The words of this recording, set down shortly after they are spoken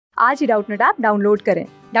आज ही Doubtnut app download करें।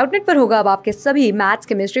 डाउटनट पर होगा अब आपके सभी मैथ्स,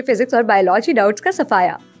 केमिस्ट्री, फिजिक्स और बायोलॉजी डाउट्स का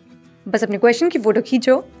सफाया। बस अपने क्वेश्चन की फोटो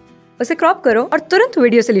खींचो, उसे क्रॉप करो और तुरंत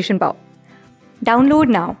वीडियो सोल्यूशन पाओ। Download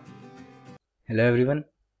now. Hello everyone.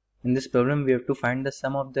 In this problem we have to find the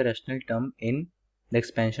sum of the rational term in the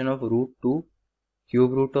expansion of root 2,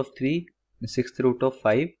 cube root of 3, sixth root of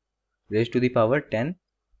 5 raised to the power 10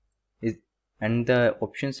 and the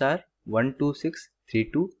options are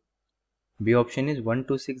 12632. B option is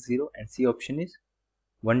 1260 and C option is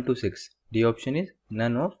 126. D option is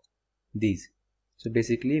none of these. So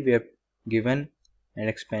basically we have given an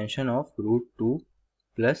expansion of root 2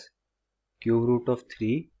 plus cube root of 3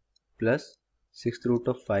 plus sixth root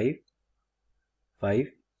of 5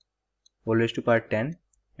 whole raised to power 10,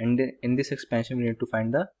 and in this expansion we need to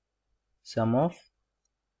find the sum of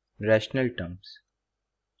rational terms.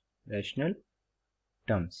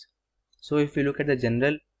 So if we look at the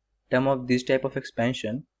general term of this type of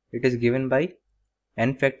expansion, it is given by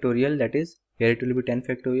n factorial, that is here it will be 10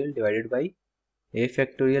 factorial divided by a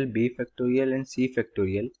factorial, b factorial and c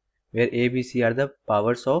factorial, where a, b, c are the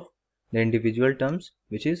powers of the individual terms,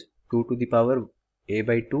 which is 2 to the power a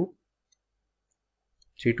by 2,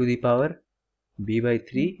 3 to the power b by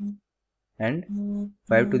 3 and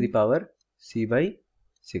 5 to the power c by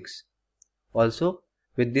 6. Also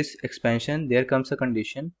with this expansion there comes a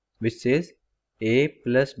condition which says a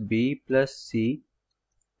plus b plus c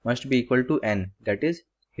must be equal to n, that is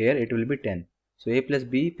here it will be 10. So a plus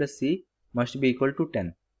b plus c must be equal to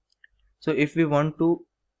 10. So if we want to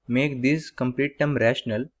make this complete term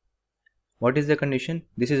rational, what is the condition?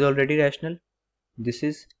 This is already rational, this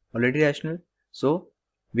is already rational, so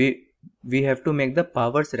we have to make the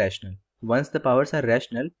powers rational. Once the powers are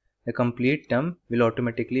rational, the complete term will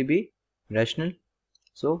automatically be rational.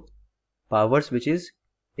 So powers, which is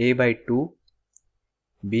a by 2,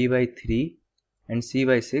 b by 3 and c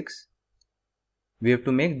by 6, we have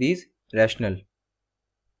to make these rational.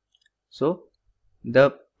 So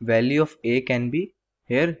the value of a can be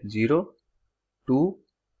here 0, 2,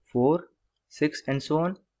 4, 6 and so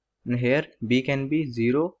on, and here b can be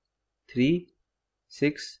 0, 3,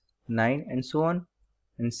 6, 9 and so on,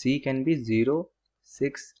 and c can be 0,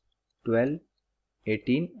 6, 12,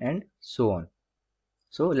 18 and so on.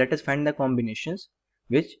 So let us find the combinations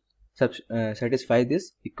which satisfy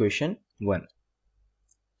this equation 1.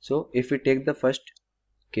 So if we take the first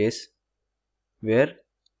case where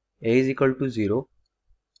a is equal to 0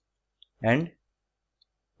 and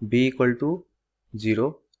b equal to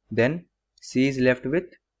 0, then c is left with,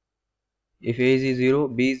 if a is 0,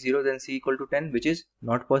 b is 0, then c equal to 10, which is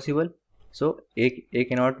not possible. So a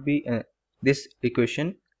cannot be, this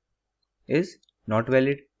equation is not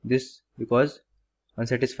valid, this because on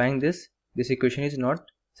satisfying this equation is not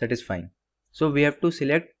satisfying. So we have to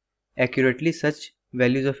select accurately such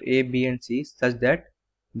values of a, b and c such that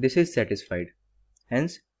this is satisfied.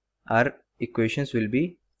 Hence our equations will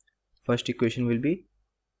be, first equation will be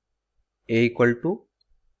a equal to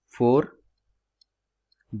 4,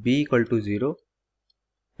 b equal to 0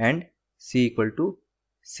 and c equal to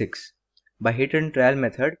 6. By hit and trial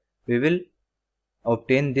method we will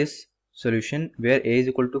obtain this solution where a is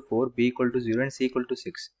equal to 4, b equal to 0 and c equal to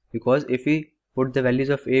 6, because if we put the values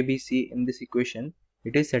of a, b, c in this equation,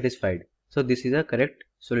 it is satisfied. So this is a correct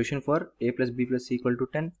solution for a plus b plus c equal to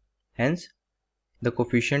 10. Hence the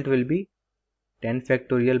coefficient will be 10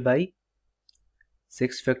 factorial by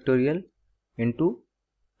 6 factorial into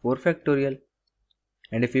 4 factorial,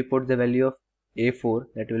 and if we put the value of a4,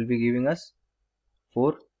 that will be giving us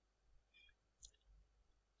 4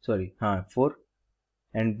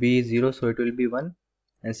 and b is 0, so it will be 1,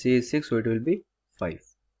 and c is 6, so it will be 5.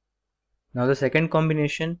 Now the second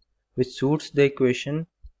combination which suits the equation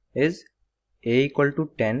is a equal to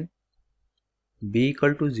 10, b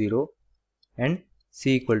equal to 0 and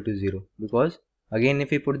c equal to 0, because again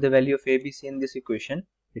if we put the value of a, b, c in this equation,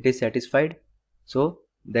 it is satisfied. So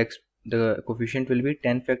the coefficient will be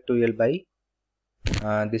 10 factorial by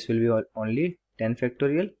this will be only 10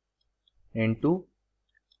 factorial into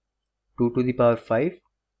 2 to the power 5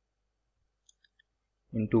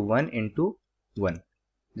 into 1 into 1.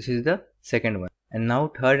 This is the second one. And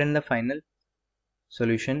now third and the final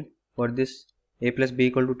solution for this a plus b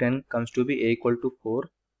equal to 10 comes to be a equal to 4,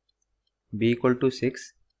 b equal to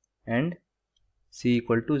 6 and c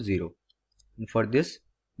equal to 0. And for this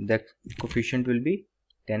the coefficient will be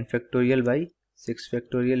 10 factorial by 6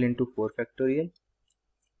 factorial into 4 factorial,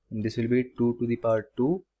 and this will be 2 to the power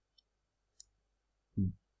 2,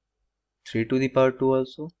 3 to the power 2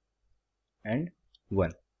 also and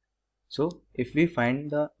 1. So if we find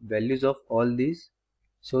the values of all these,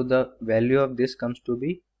 so the value of this comes to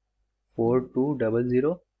be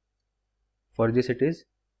 4200 For this it is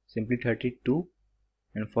simply 32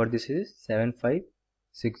 and for this is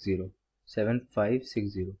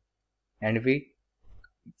 7560 and we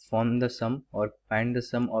form the sum or find the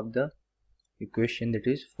sum of the equation, that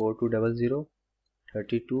is 4200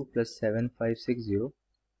 32 plus 7560.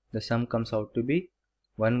 The sum comes out to be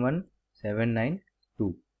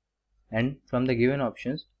 11792, and from the given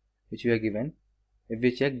options which we are given, if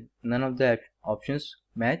we check, none of the options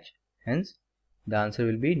match, hence the answer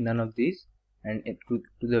will be none of these, and to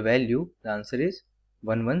the value the answer is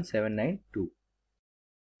 11792.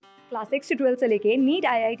 Class 6 से 12 से लेके NEET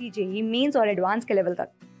IIT JEE mains और advance के level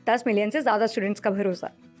तक 10 million से ज़्यादा students का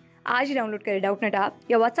भरोसा। आज ही डाउनलोड करें डाउटनेट ऐप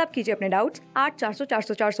या व्हाट्सएप कीजिए अपने डाउट्स 8400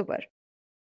 400 400 पर।